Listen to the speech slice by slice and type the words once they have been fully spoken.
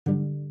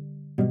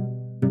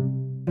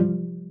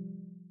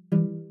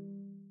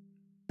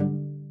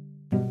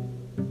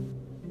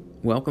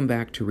Welcome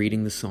back to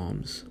Reading the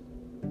Psalms.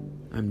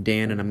 I'm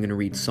Dan, and I'm going to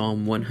read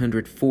Psalm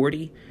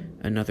 140,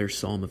 another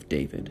Psalm of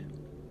David.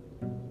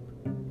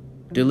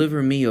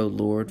 Deliver me, O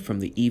Lord,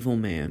 from the evil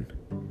man.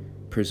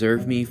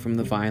 Preserve me from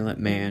the violent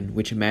man,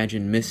 which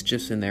imagine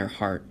mischiefs in their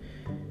heart.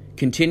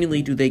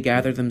 Continually do they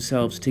gather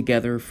themselves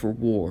together for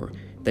war.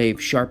 They've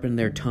sharpened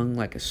their tongue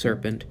like a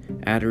serpent.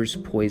 Adder's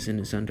poison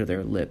is under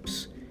their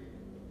lips.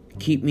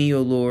 Keep me,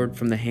 O Lord,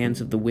 from the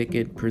hands of the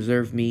wicked.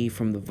 Preserve me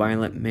from the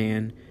violent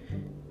man,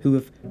 who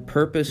have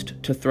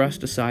purposed to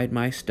thrust aside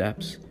my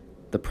steps.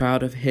 The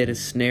proud have hid a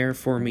snare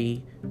for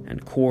me,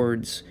 and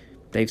cords.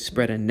 They've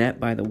spread a net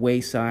by the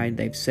wayside.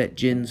 They've set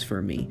gins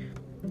for me.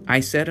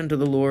 I said unto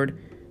the Lord,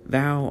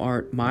 Thou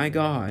art my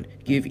God.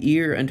 Give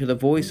ear unto the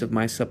voice of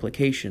my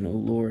supplication, O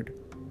Lord.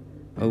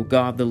 O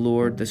God the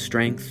Lord, the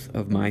strength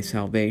of my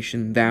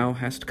salvation, Thou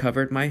hast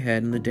covered my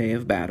head in the day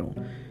of battle.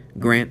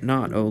 Grant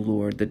not, O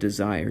Lord, the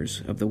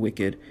desires of the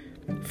wicked.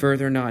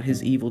 Further not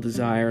his evil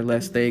desire,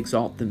 lest they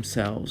exalt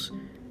themselves.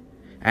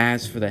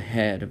 As for the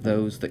head of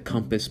those that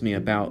compass me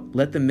about,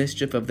 let the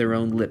mischief of their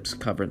own lips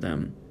cover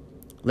them.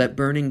 Let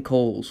burning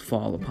coals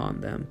fall upon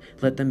them.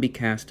 Let them be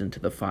cast into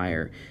the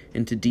fire,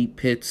 into deep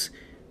pits,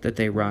 that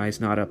they rise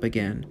not up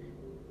again.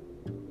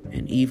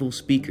 An evil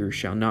speaker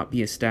shall not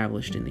be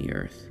established in the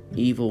earth.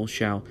 Evil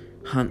shall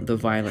hunt the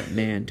violent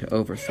man to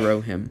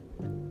overthrow him.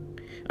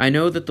 I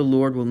know that the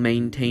Lord will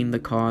maintain the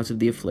cause of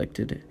the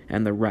afflicted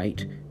and the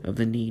right of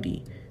the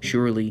needy.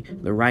 Surely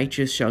the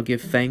righteous shall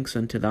give thanks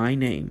unto thy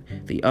name.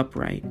 The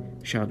upright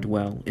shall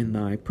dwell in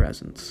thy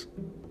presence.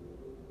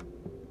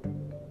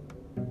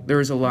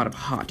 There is a lot of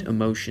hot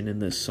emotion in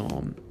this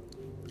psalm.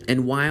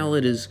 And while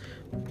it is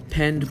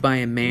penned by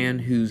a man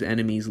whose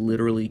enemies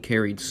literally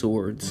carried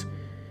swords,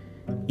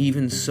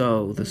 even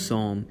so the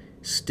psalm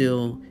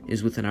still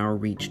is within our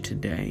reach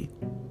today.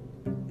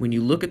 When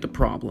you look at the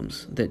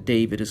problems that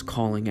David is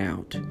calling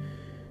out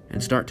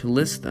and start to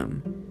list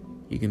them,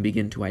 you can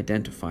begin to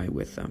identify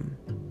with them.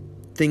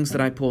 Things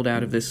that I pulled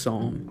out of this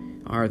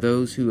psalm are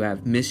those who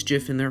have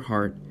mischief in their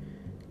heart,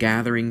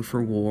 gathering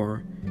for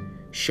war,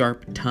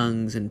 sharp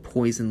tongues and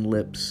poisoned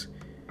lips.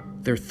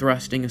 They're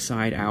thrusting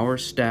aside our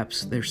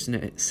steps. They're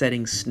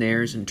setting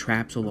snares and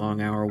traps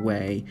along our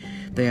way.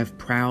 They have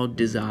proud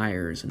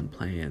desires and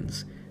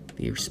plans.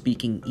 They are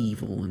speaking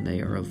evil, and they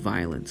are of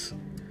violence.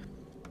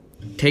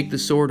 Take the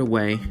sword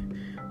away,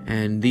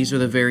 and these are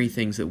the very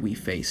things that we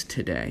face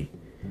today.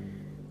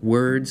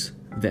 Words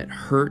that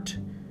hurt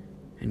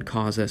and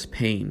cause us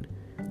pain.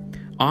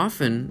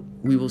 Often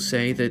we will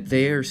say that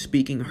they are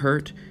speaking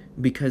hurt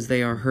because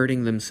they are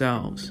hurting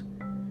themselves.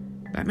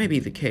 That may be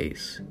the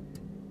case.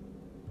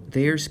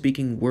 They are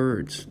speaking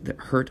words that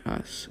hurt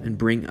us and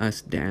bring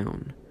us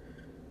down.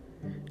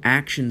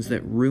 Actions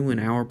that ruin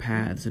our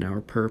paths and our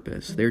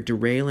purpose. They're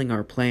derailing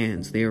our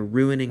plans. They are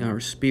ruining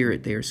our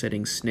spirit. They are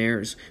setting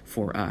snares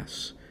for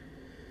us.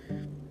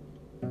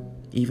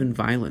 Even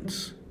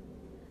violence,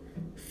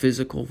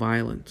 physical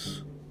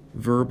violence,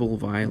 verbal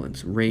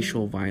violence,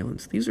 racial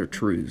violence. These are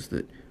truths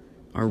that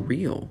are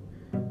real.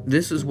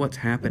 This is what's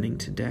happening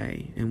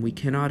today, and we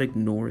cannot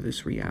ignore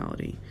this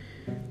reality.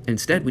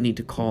 Instead, we need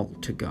to call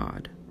to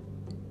God.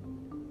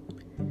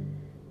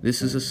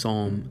 This is a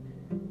psalm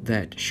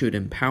that should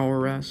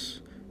empower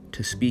us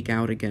to speak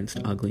out against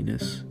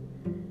ugliness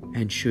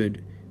and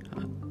should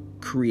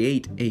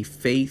create a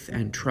faith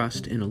and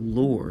trust in a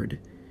Lord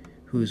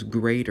who is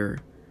greater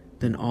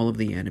than all of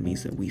the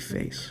enemies that we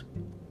face.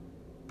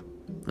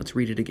 Let's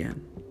read it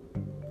again.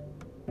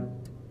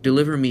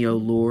 Deliver me, O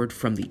Lord,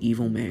 from the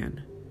evil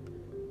man.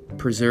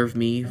 Preserve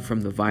me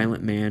from the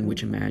violent man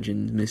which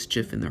imagines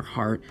mischief in their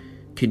heart.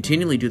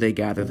 Continually do they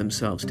gather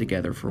themselves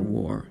together for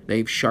war.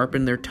 They've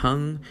sharpened their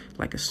tongue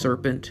like a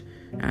serpent.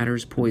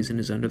 Adder's poison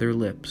is under their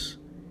lips.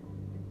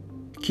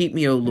 Keep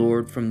me, O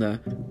Lord, from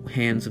the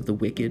hands of the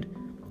wicked.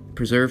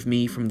 Preserve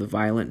me from the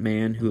violent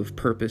man who have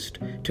purposed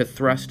to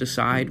thrust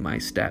aside my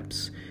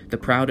steps. The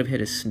proud have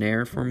hid a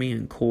snare for me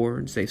and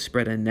cords. They've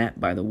spread a net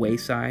by the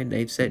wayside.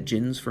 They've set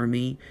gins for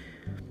me.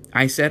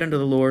 I said unto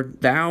the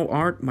Lord, Thou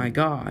art my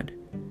God.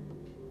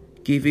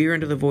 Give ear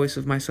unto the voice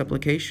of my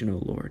supplication,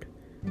 O Lord.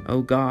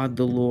 O God,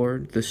 the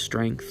Lord, the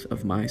strength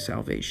of my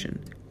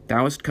salvation.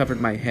 Thou hast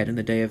covered my head in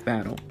the day of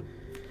battle.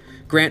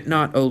 Grant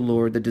not, O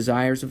Lord, the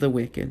desires of the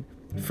wicked.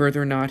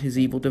 Further not his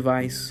evil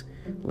device,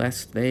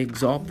 lest they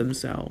exalt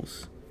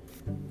themselves.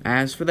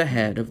 As for the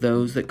head of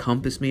those that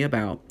compass me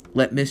about,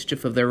 let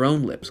mischief of their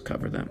own lips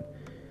cover them.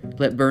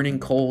 Let burning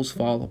coals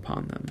fall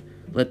upon them.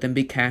 Let them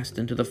be cast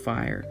into the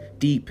fire,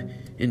 deep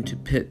into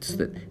pits,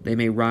 that they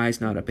may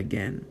rise not up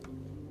again.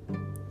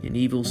 An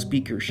evil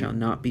speaker shall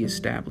not be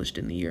established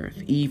in the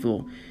earth.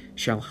 Evil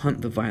shall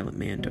hunt the violent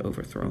man to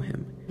overthrow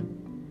him.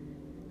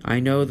 I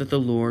know that the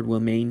Lord will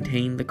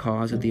maintain the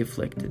cause of the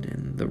afflicted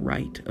and the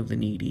right of the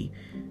needy.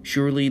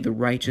 Surely the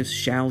righteous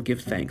shall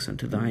give thanks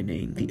unto thy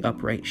name. The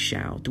upright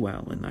shall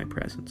dwell in thy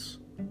presence.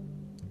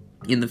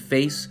 In the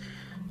face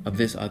of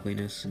this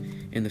ugliness,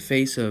 in the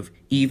face of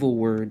evil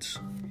words,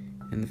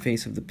 in the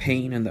face of the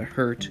pain and the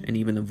hurt and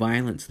even the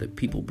violence that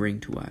people bring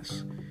to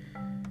us,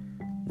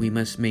 We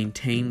must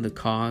maintain the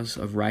cause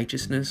of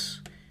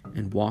righteousness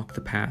and walk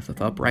the path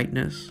of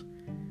uprightness,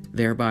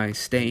 thereby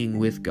staying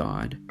with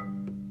God,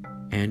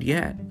 and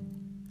yet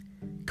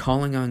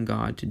calling on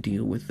God to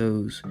deal with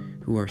those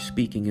who are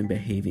speaking and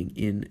behaving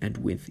in and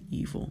with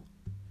evil.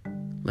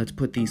 Let's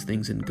put these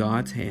things in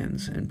God's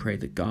hands and pray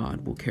that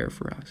God will care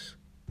for us.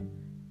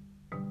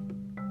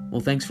 Well,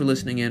 thanks for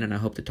listening in, and I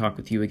hope to talk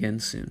with you again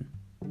soon.